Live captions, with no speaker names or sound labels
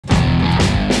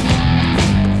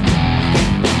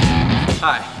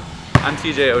Hi, I'm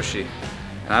TJ Oshie,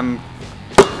 and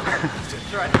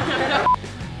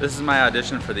this is my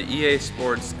audition for the EA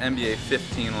Sports NBA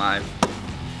 15 Live.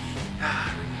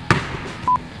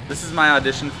 This is my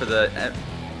audition for the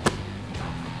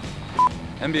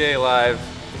NBA Live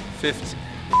 15.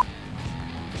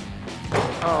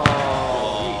 Oh.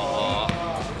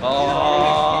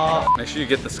 Make sure you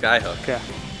get the sky hook. Okay.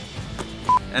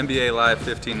 NBA Live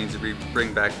 15 needs to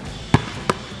bring back.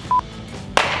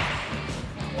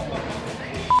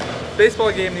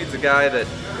 Baseball game needs a guy that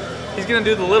he's gonna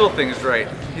do the little things right.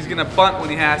 He's gonna bunt when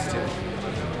he has to.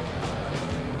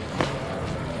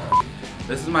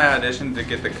 This is my audition to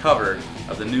get the cover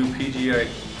of the new PGA.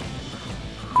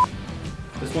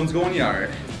 This one's going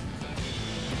yard.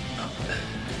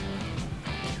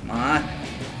 Come on.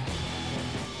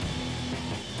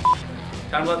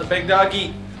 Time to let the big dog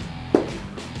eat.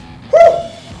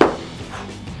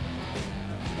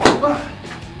 Woo!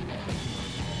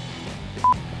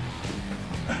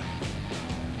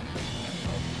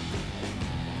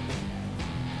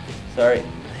 Sorry.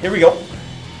 Here we go.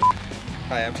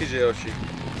 Hi, I'm TJ Oshie.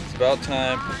 It's about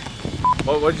time.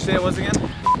 What'd you say it was again?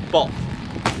 Ball.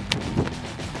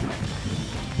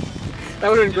 That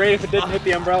would have been great if it didn't hit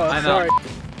the umbrella. I know. Sorry.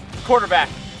 Quarterback.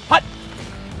 Hut.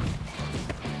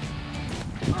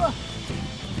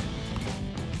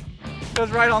 Goes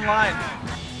right on line.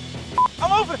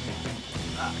 I'm open.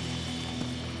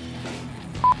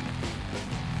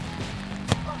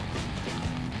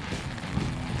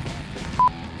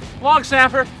 Long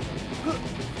snapper.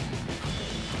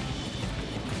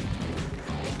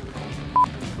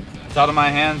 It's out of my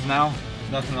hands now.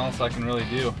 There's nothing else I can really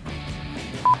do.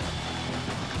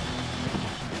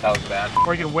 That was bad.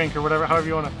 Or you can wink or whatever, however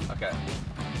you want to. Okay.